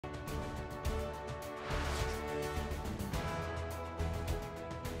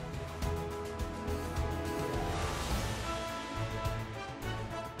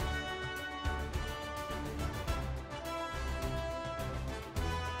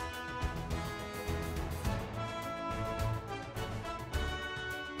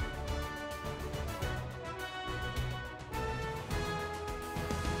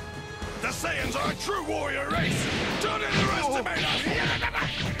Saiyans are a true warrior race! Don't underestimate us!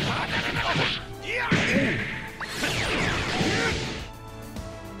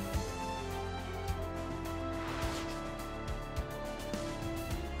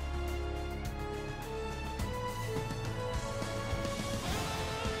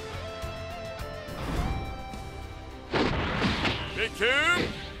 Big Two!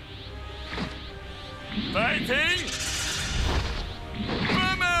 Fighting!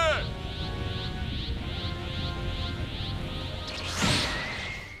 Boomer!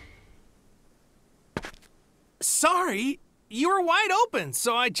 Sorry, you were wide open,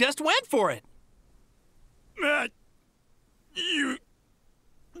 so I just went for it. You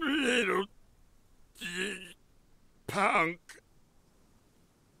little punk.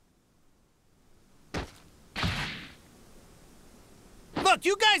 Look,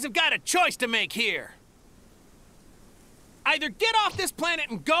 you guys have got a choice to make here. Either get off this planet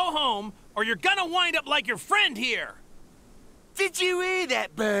and go home, or you're gonna wind up like your friend here. Did you hear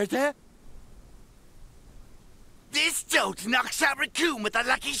that, Bertha? This dolt knocks out Raccoon with a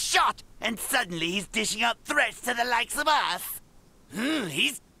lucky shot, and suddenly he's dishing out threats to the likes of us.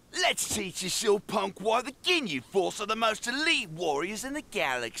 Let's teach this little punk why the Ginyu Force are the most elite warriors in the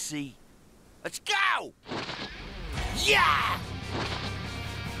galaxy. Let's go! Yeah!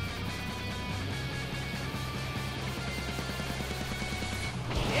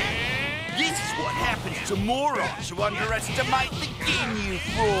 This is what happens to morons who underestimate the Ginyu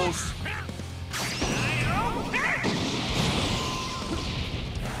Force.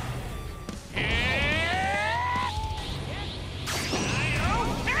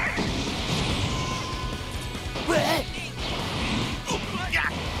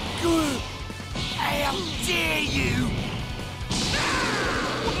 How dare you!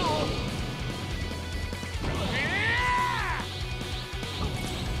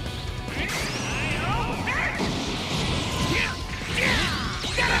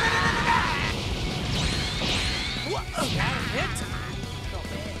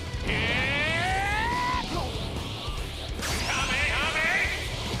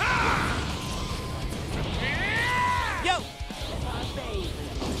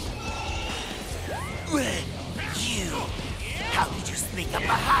 How did you sneak up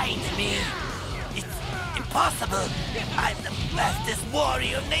behind me? It's impossible. I'm the fastest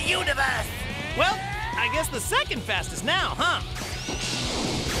warrior in the universe. Well, I guess the second fastest now, huh?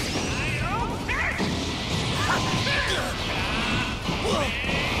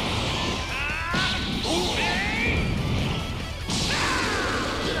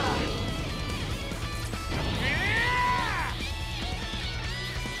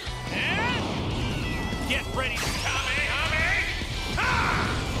 Get ready to share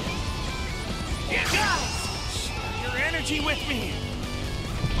your energy with me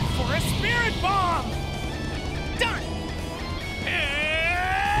for a spirit bomb! Done!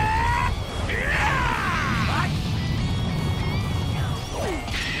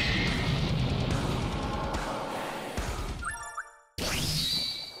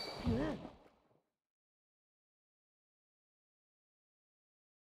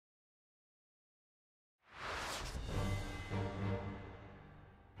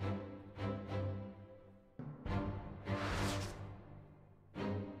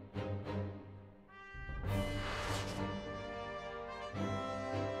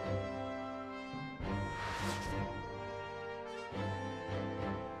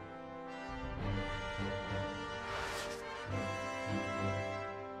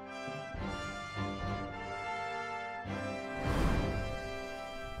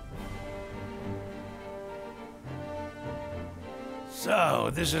 So,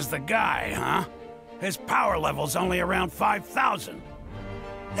 this is the guy, huh? His power level's only around 5,000.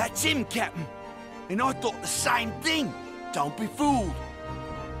 That's him, Captain. And I thought the same thing. Don't be fooled.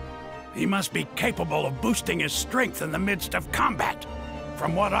 He must be capable of boosting his strength in the midst of combat.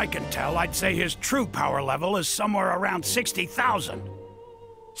 From what I can tell, I'd say his true power level is somewhere around 60,000.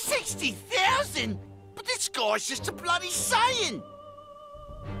 60,000? But this guy's just a bloody Saiyan.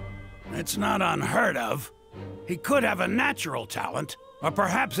 It's not unheard of. He could have a natural talent, or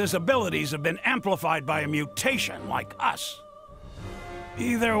perhaps his abilities have been amplified by a mutation like us.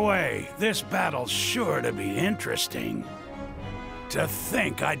 Either way, this battle's sure to be interesting. To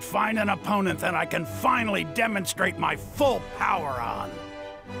think I'd find an opponent that I can finally demonstrate my full power on.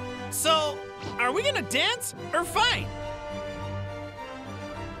 So, are we gonna dance or fight?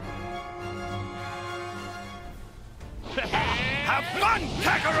 Have fun,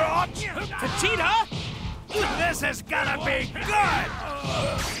 Kakarot! Vegeta? This is gonna be good!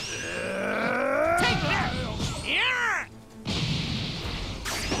 Take that! Yeah!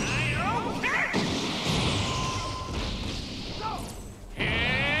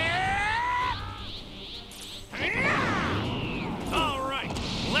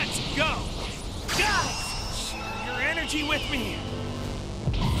 energy with me!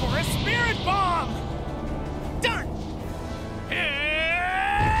 For a spirit bomb! Done!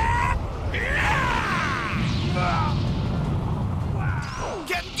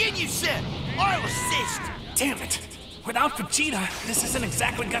 Captain Ginyu said, I'll assist! Damn it! Without Vegeta, this isn't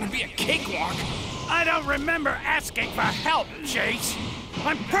exactly gonna be a cakewalk. I don't remember asking for help, Chase.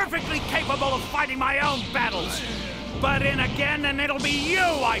 I'm perfectly capable of fighting my own battles. But in again, and it'll be you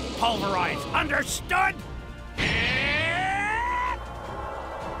I pulverize. Understood?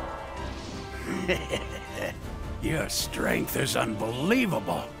 Your strength is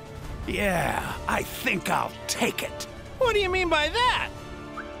unbelievable. Yeah, I think I'll take it. What do you mean by that?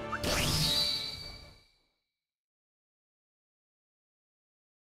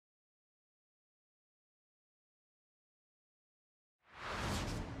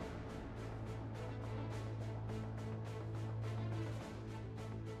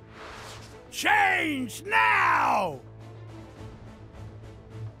 Change now!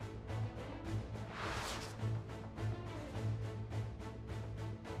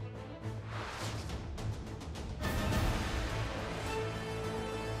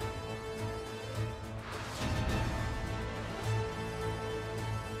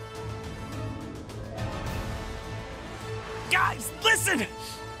 Guys, listen!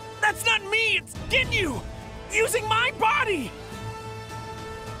 That's not me, it's Ginyu! Using my body!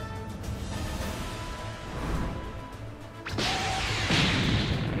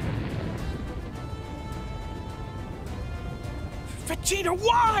 Vegeta,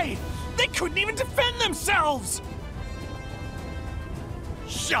 why? They couldn't even defend themselves!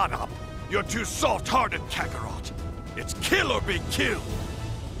 Shut up! You're too soft-hearted, Kakarot. It's kill or be killed.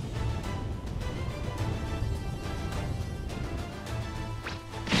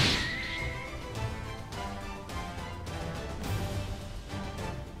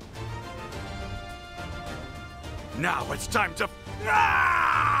 Now it's time to...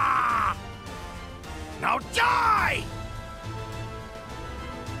 Ah! Now die!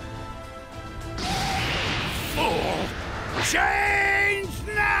 Fool! Change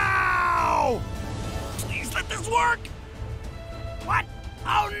now! Please let this work! What?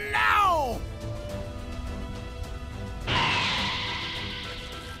 Oh no!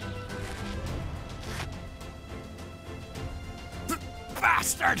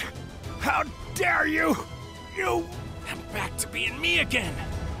 Bastard! How dare you! You... I'm back to being me again!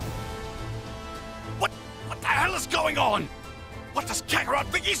 What the hell is going on? What does Kakarot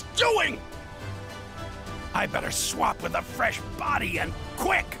think he's doing? I better swap with a fresh body and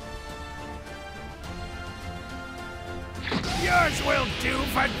quick! Yours will do,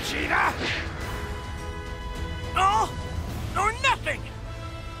 Vegeta! All or nothing!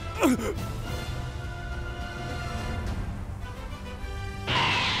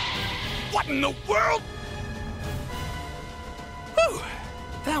 What in the world? Whew!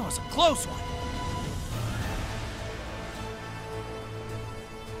 That was a close one.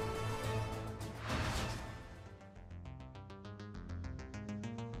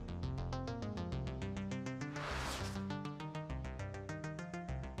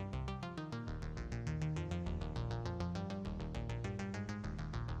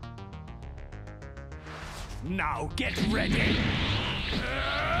 Now get ready!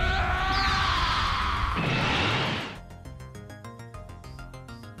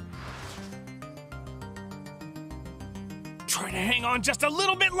 Try to hang on just a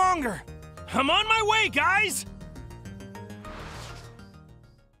little bit longer. I'm on my way, guys!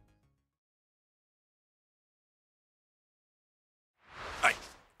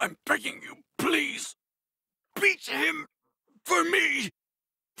 I'm begging you, please. Beat him for me.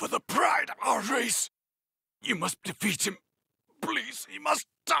 For the pride of our race. You must defeat him. Please, he must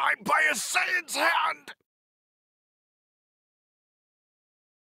die by a Saiyan's hand.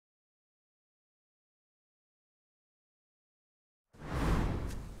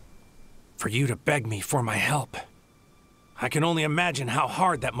 For you to beg me for my help. I can only imagine how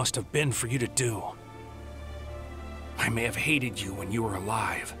hard that must have been for you to do. I may have hated you when you were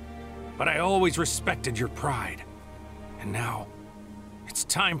alive, but I always respected your pride. And now, it's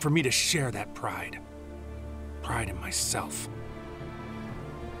time for me to share that pride. Pride in myself.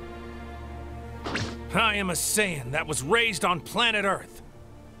 I am a Saiyan that was raised on planet Earth.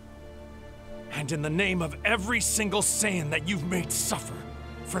 And in the name of every single Saiyan that you've made suffer,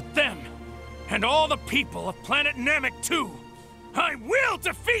 for them, and all the people of planet Namek too, I will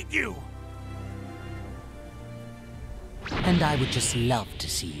defeat you! And I would just love to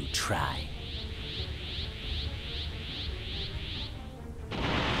see you try.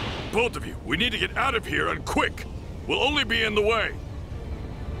 Both of you, we need to get out of here and quick. We'll only be in the way.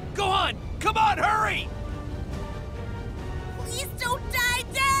 Go on! Come on, hurry! Please don't die,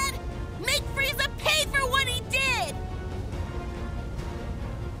 Dad! Make Frieza pay for what he did!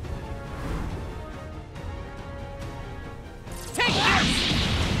 Take this!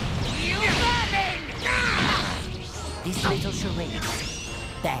 You vermin! This little charade.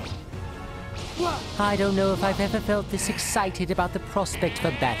 Bang. I don't know if I've ever felt this excited about the prospect of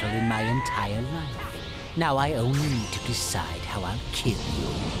a battle in my entire life. Now I only need to decide how I'll kill you.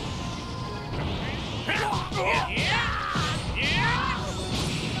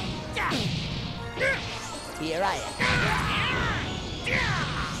 Here I am.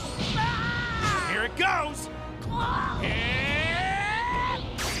 Here it goes!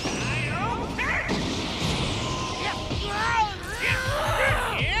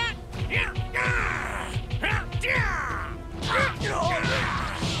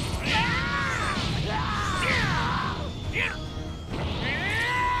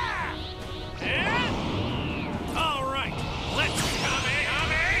 All right, let's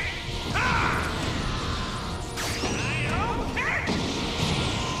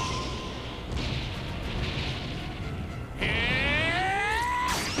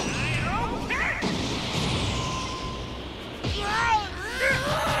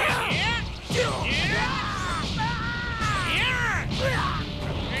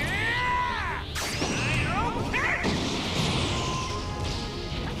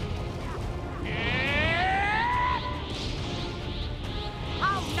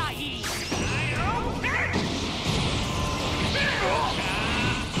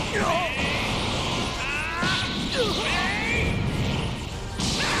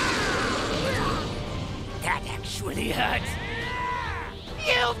That actually hurts.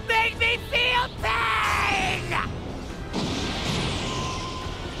 You make me feel pain!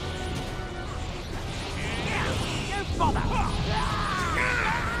 Don't bother!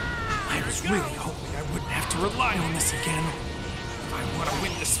 I was really hoping I wouldn't have to rely on this again. If I want to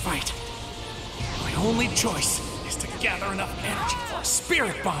win this fight, my only choice is to gather enough energy for a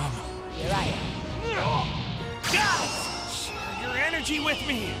spirit bomb. Here I am. Guys, share your energy with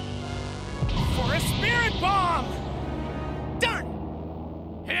me for a spirit bomb. Done.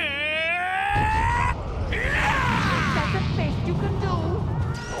 That's the best you can do.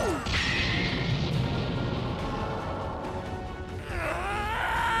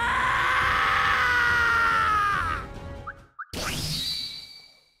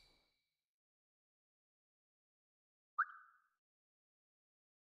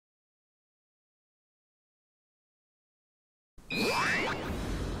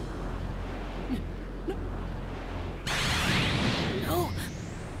 No!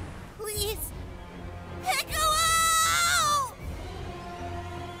 Please! Piccolo!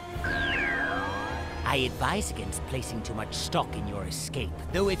 I advise against placing too much stock in your escape.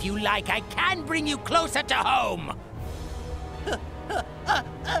 Though if you like, I can bring you closer to home.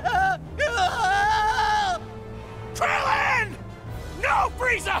 Krillin! No,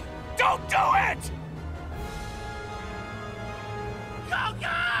 Frieza! Don't do it!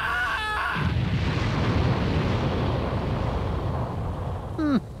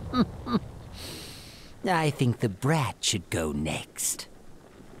 I think the brat should go next.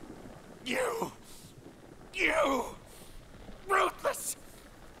 You ruthless,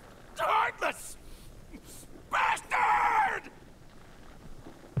 heartless bastard!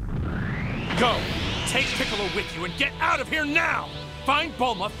 Go! Take Piccolo with you and get out of here now! Find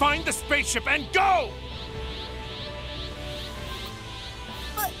Bulma, find the spaceship, and go!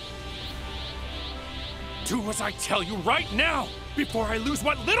 But... Do as I tell you right now, before I lose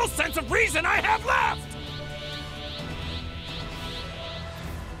what little sense of reason I have left!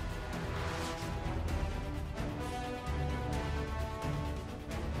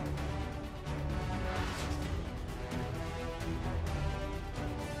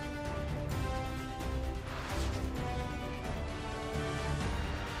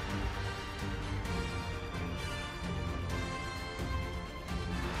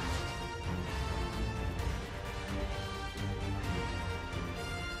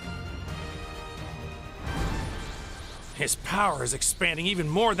 His power is expanding even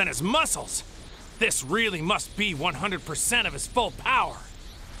more than his muscles. This really must be 100% of his full power.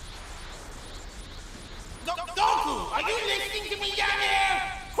 Goku, are you listening to me down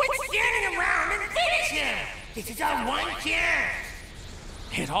there? Quit standing around and finish him! This is our one chance!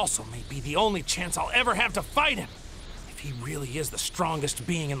 It also may be the only chance I'll ever have to fight him. If he really is the strongest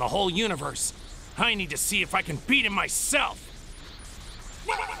being in the whole universe, I need to see if I can beat him myself.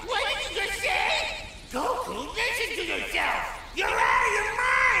 What did you just say? Goku, listen to yourself! You're out of your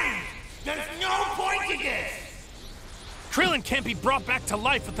mind! There's no point to this! Krillin can't be brought back to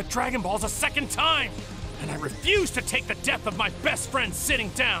life with the Dragon Balls a second time. and I refuse to take the death of my best friend sitting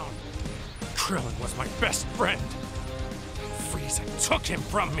down. Krillin was my best friend. Frieza took him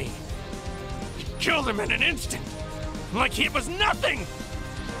from me. He killed him in an instant, like it was nothing.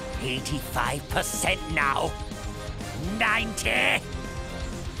 85% now. 90.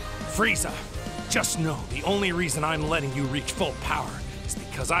 Frieza, just know the only reason I'm letting you reach full power is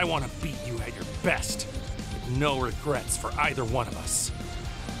because I want to beat you at your best, with no regrets for either one of us.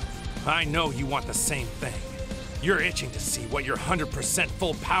 I know you want the same thing. You're itching to see what your 100%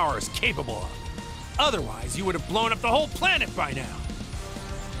 full power is capable of. Otherwise, you would have blown up the whole planet by now.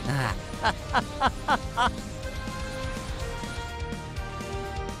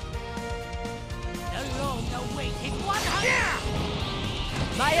 No, wait, it's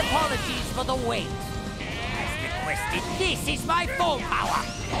 100! My apologies for the wait. As requested, this is my full power!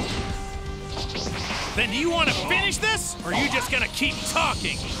 Then do you want to finish this, or are you just gonna keep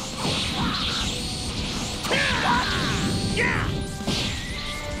talking? Yeah!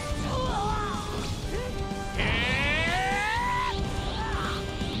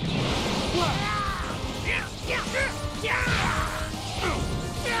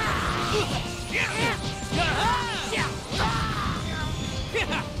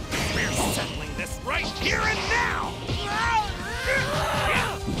 We're settling this right here and now!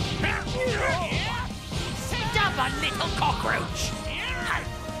 Stop a little cockroach! I'll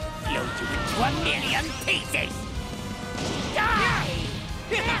blow you into 1,000,000 pieces! Die!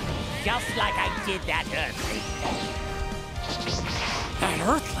 Just like I did that Earthling. That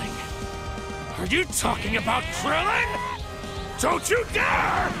Earthling? Are you talking about Krillin? Don't you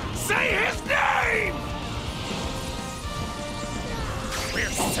dare say his name! We're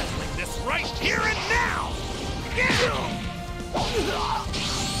settling this right here and now!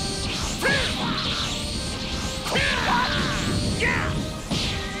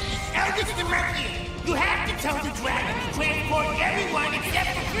 Eldest Namekian, you have to tell the dragon to transport everyone except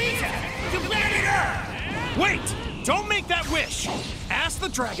for Frieza to planet Earth! Wait! Don't make that wish! Ask the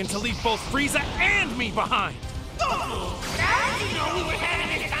dragon to leave both Frieza and me behind! Oh, how did you know we were having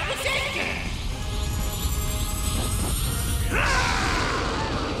this conversation?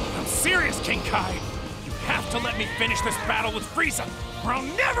 I'm serious, King Kai! You have to let me finish this battle with Frieza, or I'll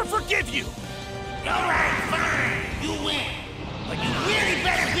never forgive you! Alright, fine, you win. But you really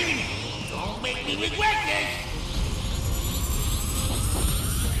better beat me. Don't make me regret this.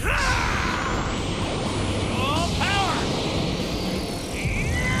 All power!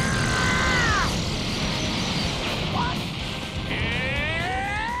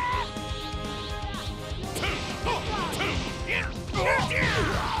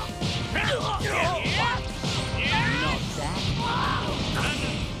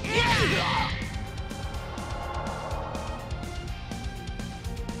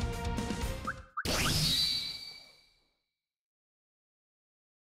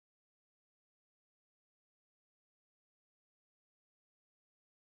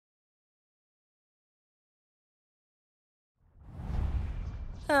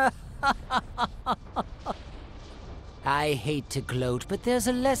 I hate to gloat, but there's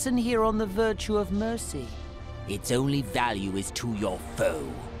a lesson here on the virtue of mercy. Its only value is to your foe.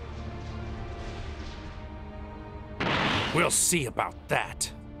 We'll see about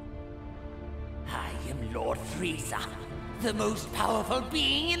that. I am Lord Frieza, the most powerful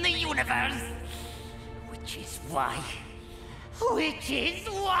being in the universe. Which is why...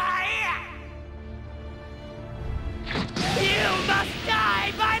 You must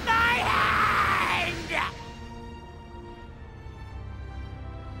die by my hand!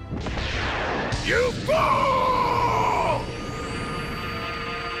 You fool!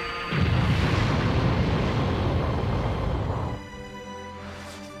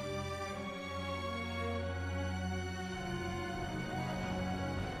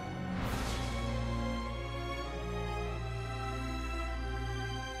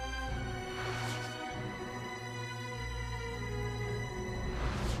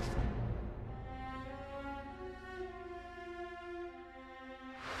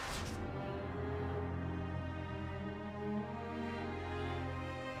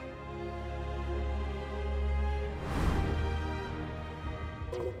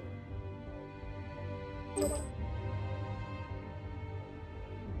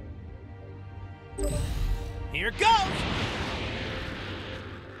 Here goes!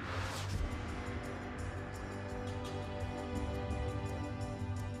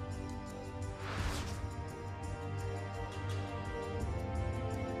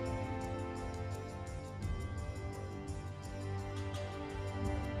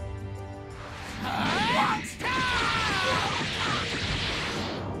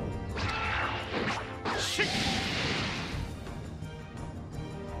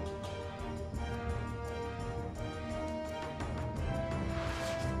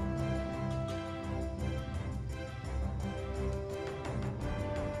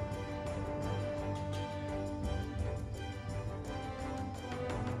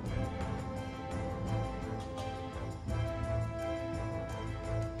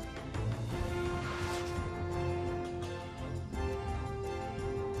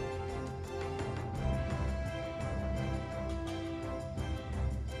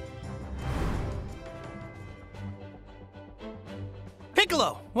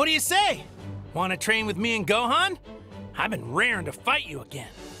 Piccolo, what do you say? Want to train with me and Gohan? I've been raring to fight you again.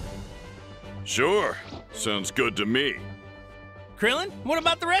 Sure. Sounds good to me. Krillin, what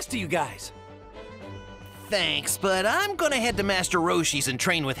about the rest of you guys? Thanks, but I'm gonna head to Master Roshi's and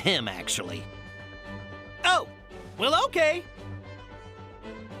train with him, actually. Oh, well, okay.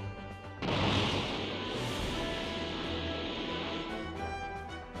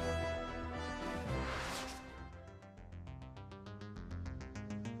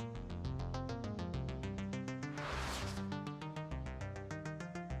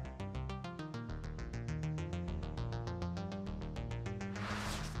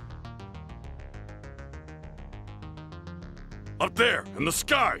 Up there, in the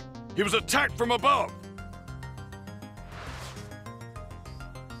sky. He was attacked from above.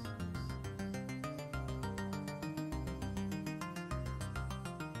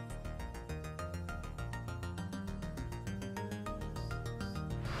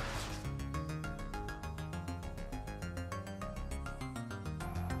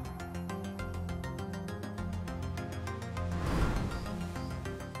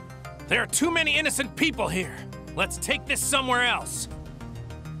 There are too many innocent people here. Let's take this somewhere else.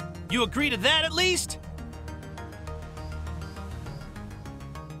 You agree to that at least?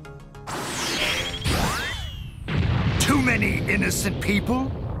 Too many innocent people?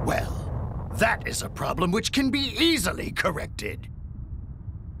 Well, that is a problem which can be easily corrected.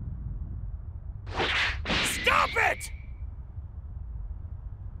 Stop it!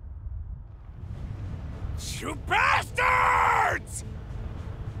 You bastards!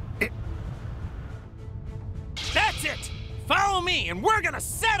 That's it! Follow me, and we're gonna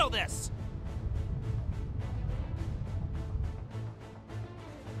settle this!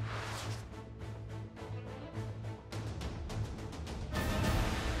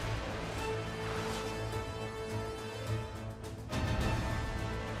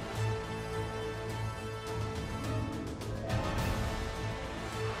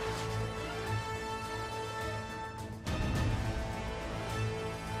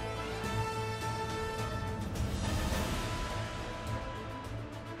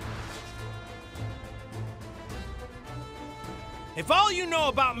 If all you know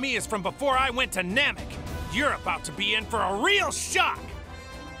about me is from before I went to Namek, you're about to be in for a real shock!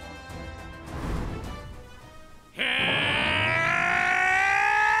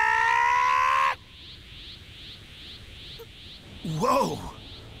 Whoa!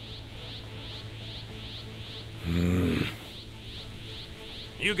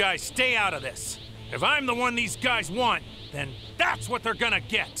 You guys stay out of this. If I'm the one these guys want, then that's what they're gonna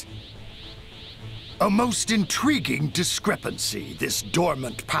get. A most intriguing discrepancy, this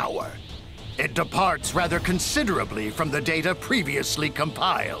dormant power. It departs rather considerably from the data previously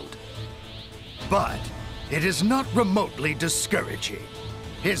compiled. But it is not remotely discouraging.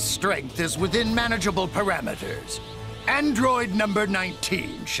 His strength is within manageable parameters. Android number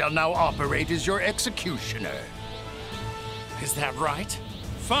 19 shall now operate as your executioner. Is that right?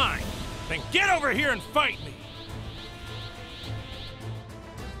 Fine. Then get over here and fight me.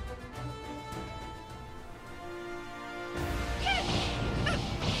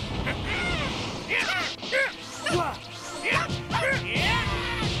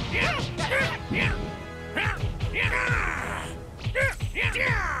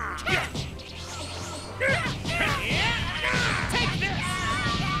 Take this!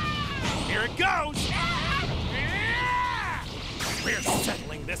 Here it goes! We're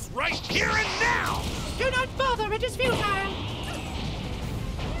settling this right here and now! Do not bother, it is futile.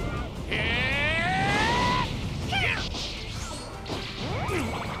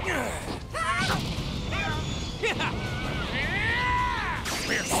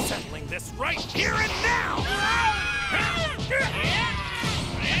 We're settling this right here and now!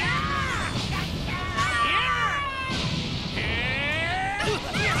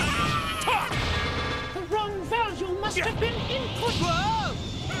 The wrong value must have been input. Whoa!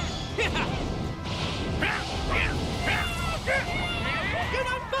 Do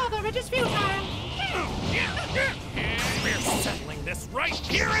not bother, it is futile. We're settling this right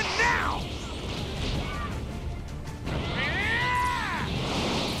here and now!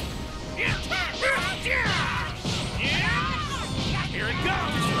 Here it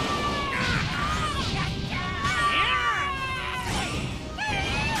goes!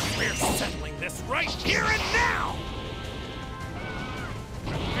 We're settling this right here and now!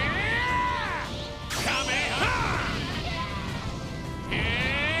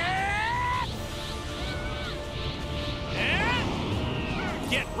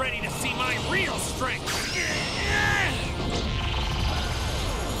 Get ready to see my real strength!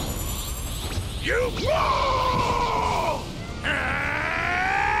 You whoa!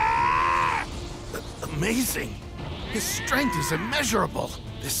 amazing. His strength is immeasurable.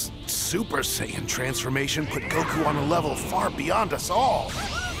 This Super Saiyan transformation put Goku on a level far beyond us all.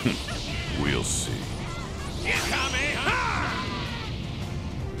 We'll see. Kamehameha!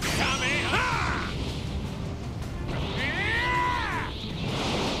 Kamehameha!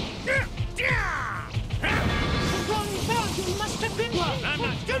 The wrong value must have been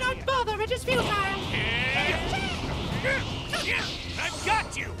reached. Do not bother, it is futile. I've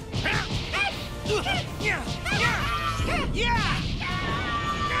got you!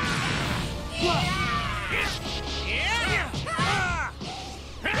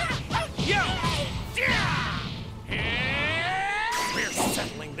 We're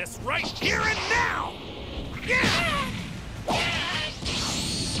settling this right here and now!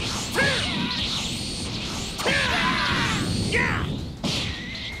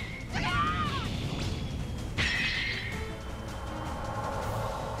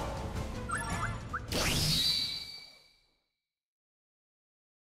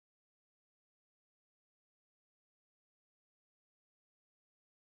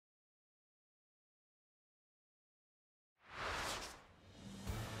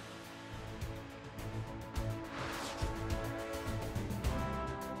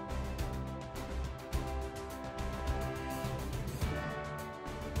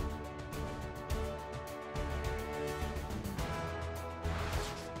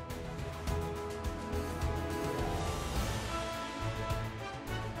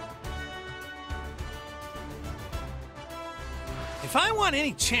 If I want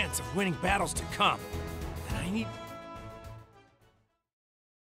any chance of winning battles to come, then I need...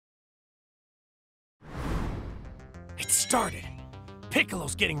 It started.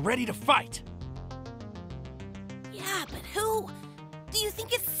 Piccolo's getting ready to fight. Yeah, but who? Do you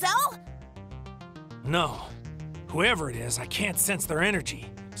think it's Cell? No. Whoever it is, I can't sense their energy,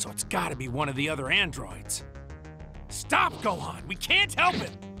 so it's gotta be one of the other androids. Stop, Gohan! We can't help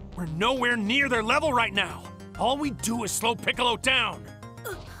it! We're nowhere near their level right now. All we do is slow Piccolo down.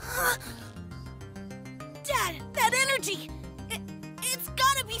 Dad, that energy! It's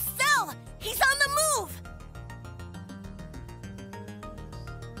gotta be Cell! He's on the move!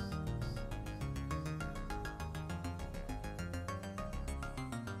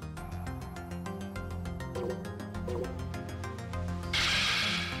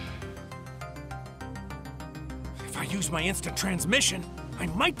 If I use my instant transmission, I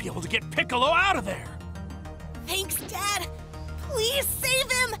might be able to get Piccolo out of there. Thanks, Dad! Please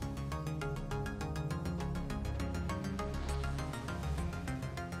save him!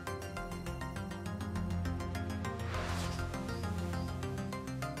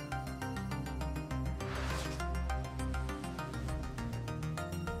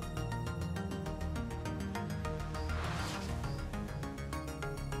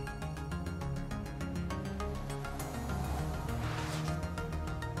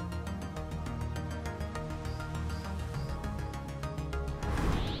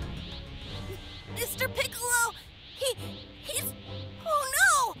 Mr. Piccolo! He's...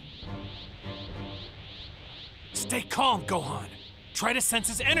 Oh no! Stay calm, Gohan. Try to sense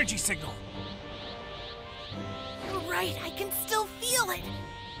his energy signal. You're right, I can still feel it!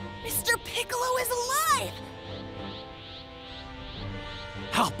 Mr. Piccolo is alive!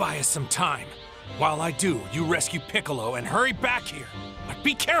 I'll buy us some time. While I do, you rescue Piccolo and hurry back here. But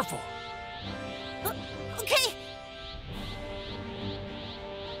be careful! Okay!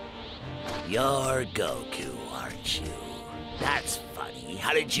 You're Goku, aren't you? That's funny.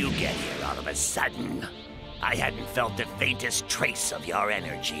 How did you get here all of a sudden? I hadn't felt the faintest trace of your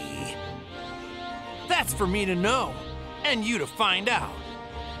energy. That's for me to know, and you to find out.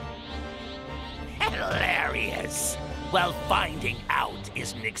 Hilarious. Well, finding out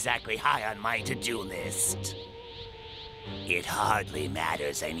isn't exactly high on my to-do list. It hardly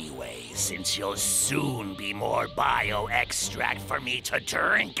matters anyway, since you'll soon be more bio-extract for me to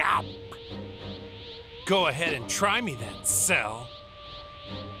drink up. Go ahead and try me then, Cell.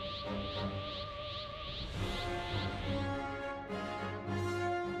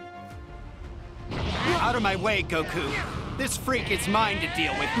 Out of my way, Goku. This freak is mine to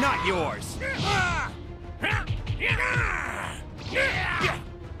deal with, not yours.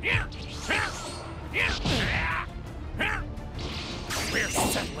 We're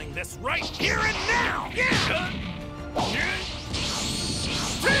settling this right here and now!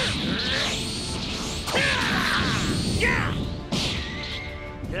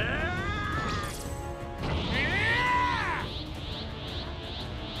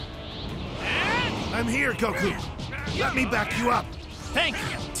 I'm here, Goku. Let me back you up. Thank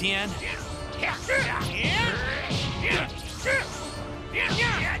you, Tien.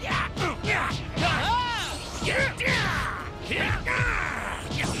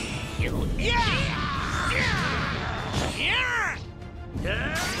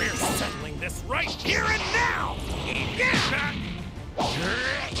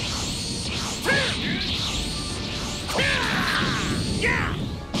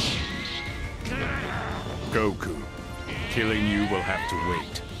 Goku, killing you will have to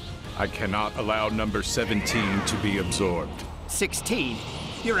wait. I cannot allow number 17 to be absorbed. 16?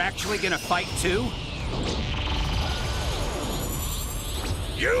 You're actually gonna fight too?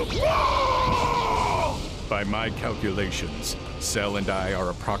 You fall! By my calculations, Cell and I are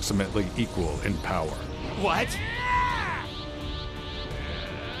approximately equal in power. What?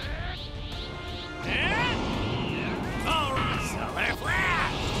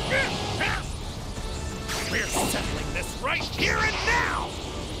 We're settling this right here and now!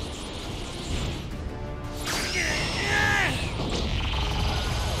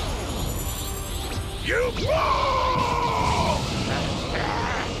 You fall!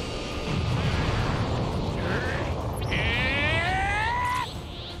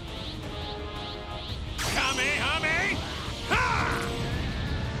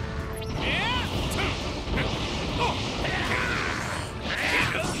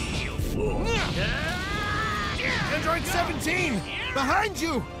 Android 17! Behind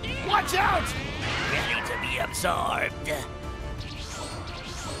you! Watch out! Ready to be absorbed.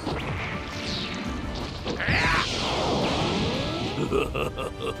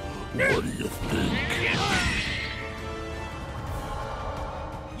 What do you think?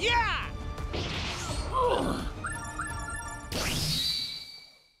 Yeah!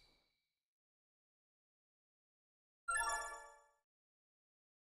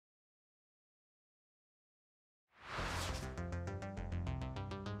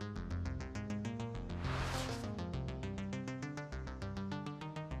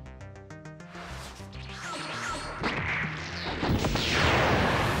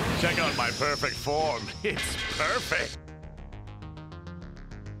 Check out my perfect form. It's perfect.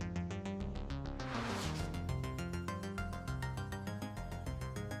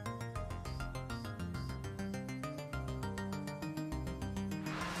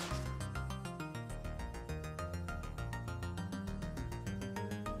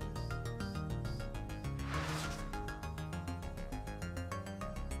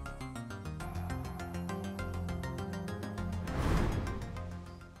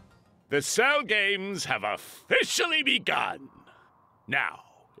 The Cell Games have officially begun. Now,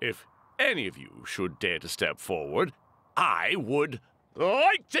 if any of you should dare to step forward, I would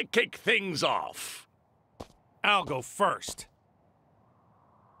like to kick things off. I'll go first.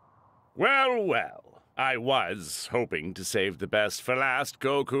 Well, well, I was hoping to save the best for last,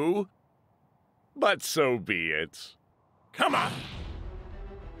 Goku. But so be it. Come on!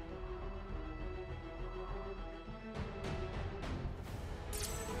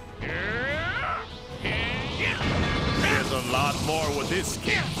 There's a lot more with this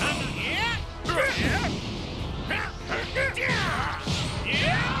kid.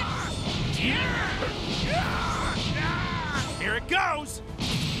 Here it goes!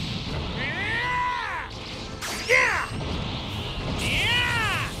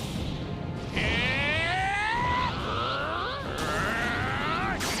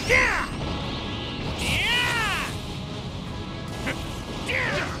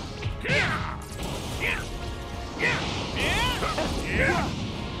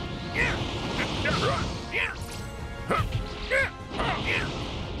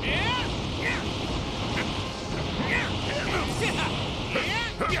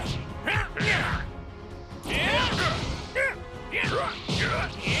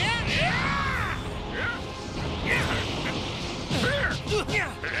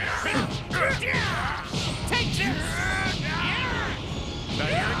 Take this! Now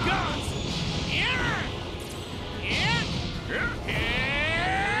here it goes!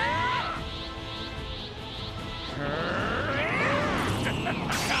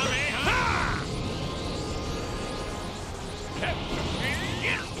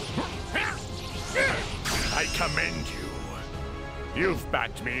 I commend you. You've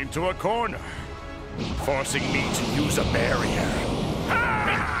backed me into a corner, forcing me to use a barrier.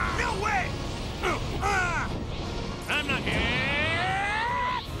 No way! I'm not...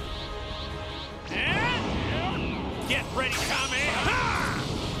 Get ready, Kame!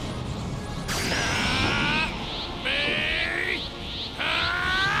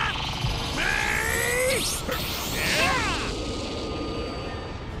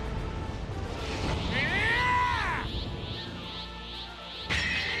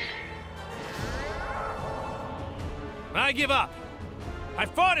 I give up. I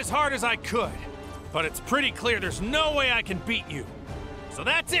fought as hard as I could, but it's pretty clear there's no way I can beat you. So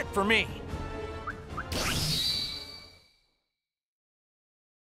that's it for me.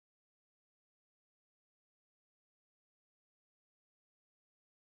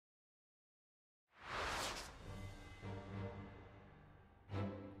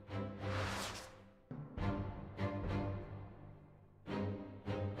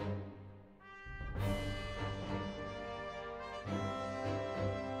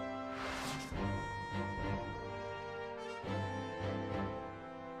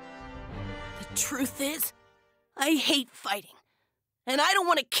 Truth is, I hate fighting. And I don't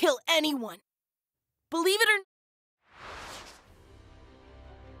want to kill anyone. Believe it or not.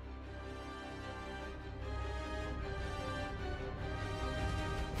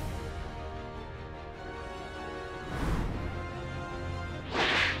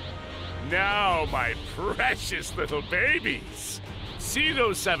 Now, my precious little babies. See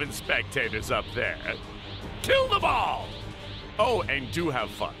those 7 spectators up there? Kill them all! Oh, and do have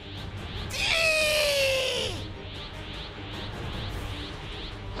fun.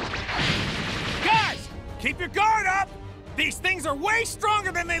 Guys, keep your guard up! These things are way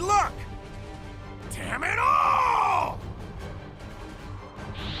stronger than they look! Damn it all!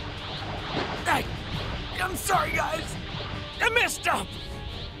 I'm sorry, guys. I messed up.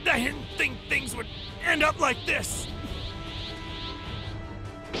 I didn't think things would end up like this.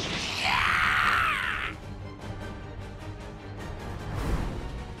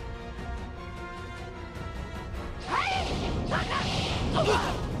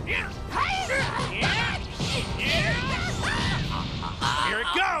 Here it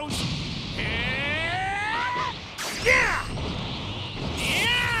goes! Yeah!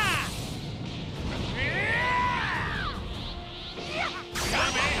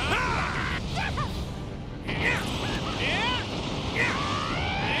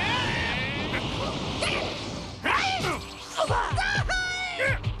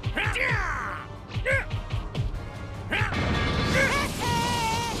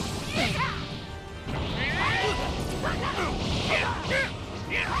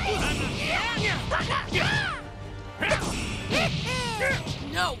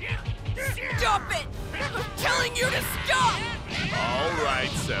 No! Stop it! I'm telling you to stop! All right,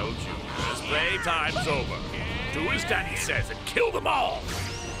 Cell Jr. Playtime's over. Do as Daddy says and kill them all!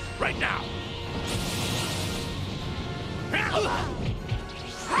 Right now!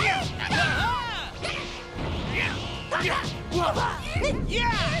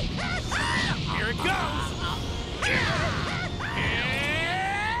 Here it goes!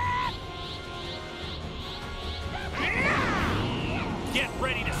 Get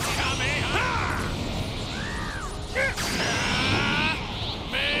ready to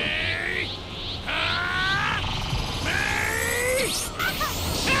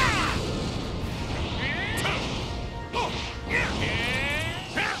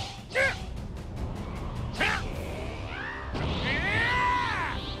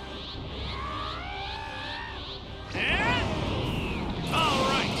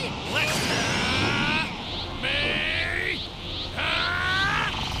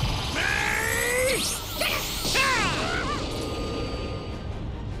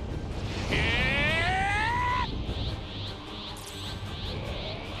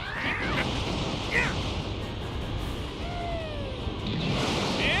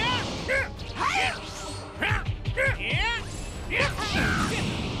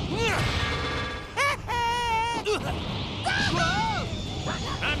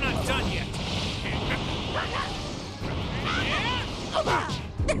I'm not done yet.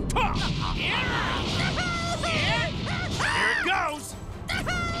 Here it goes.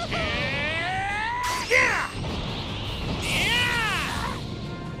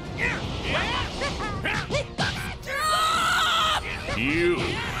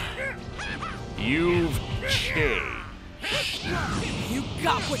 You've changed. You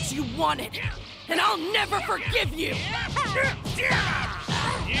got what you wanted, and I'll never forgive you!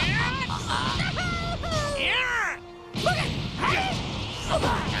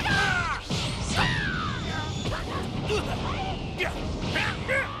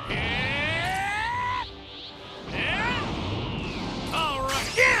 All right.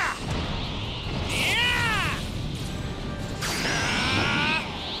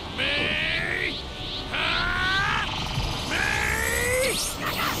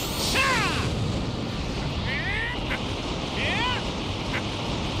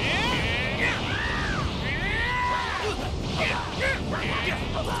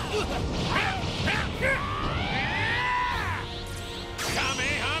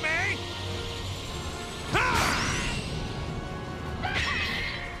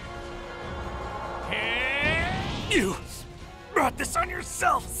 You brought this on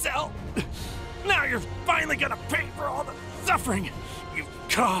yourself, Cell. Now you're finally gonna pay for all the suffering you've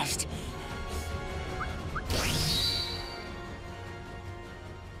caused.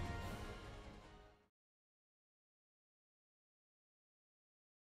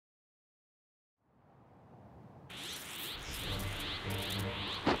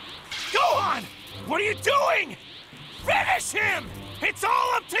 Go on! What are you doing? Finish him! It's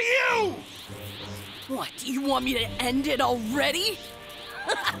all up to you! What, do you want me to end it already?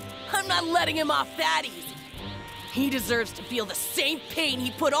 I'm not letting him off that easy. He deserves to feel the same pain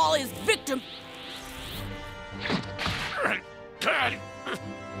he put all his victims.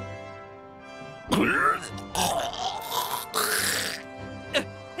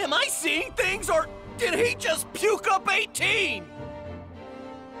 Am I seeing things, or did he just puke up 18?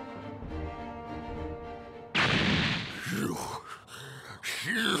 You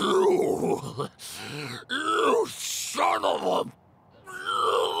son of a...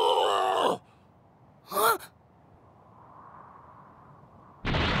 Huh?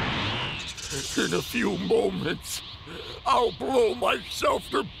 In a few moments, I'll blow myself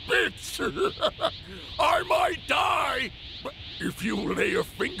to bits. I might die, but if you lay a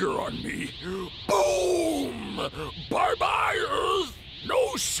finger on me, boom! Bye-bye, Earth!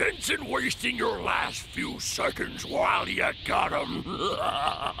 No sense in wasting your last few seconds while you got 'em.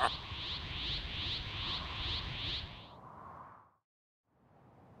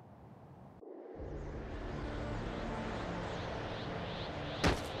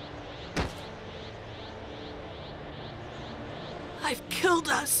 I've killed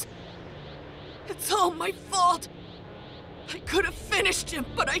us. It's all my fault. I could have finished him,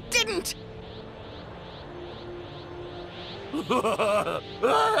 but I didn't.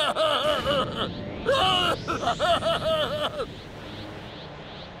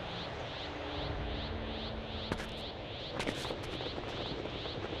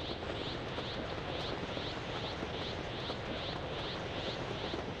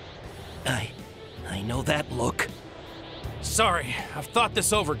 I know that look. Sorry, I've thought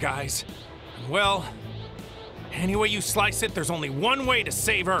this over, guys. Well, any way you slice it, there's only one way to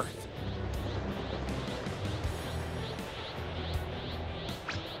save Earth.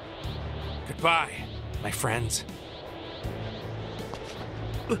 Goodbye, my friends.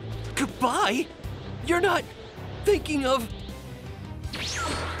 Goodbye? You're not thinking of...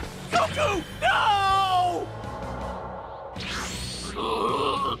 Goku! No!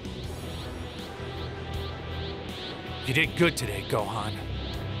 You did good today, Gohan.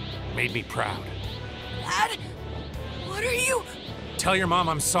 Made me proud. Dad? What are you... Tell your mom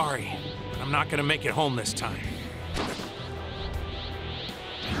I'm sorry, but I'm not gonna make it home this time.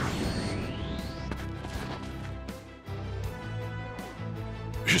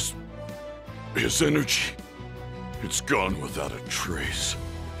 His energy, it's gone without a trace.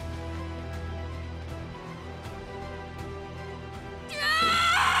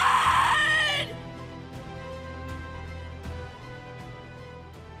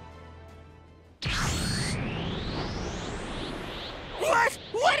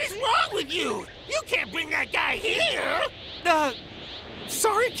 What is wrong with you? You can't bring that guy here!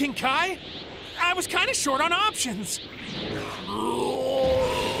 Sorry, King Kai. I was kind of short on options.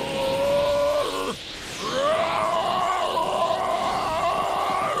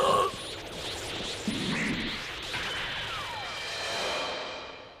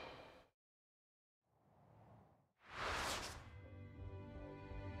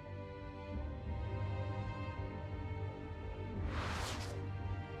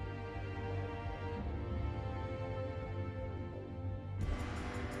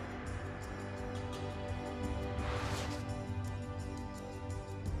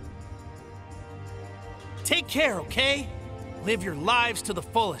 Take care, okay? Live your lives to the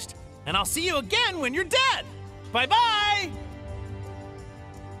fullest, and I'll see you again when you're dead. Bye-bye!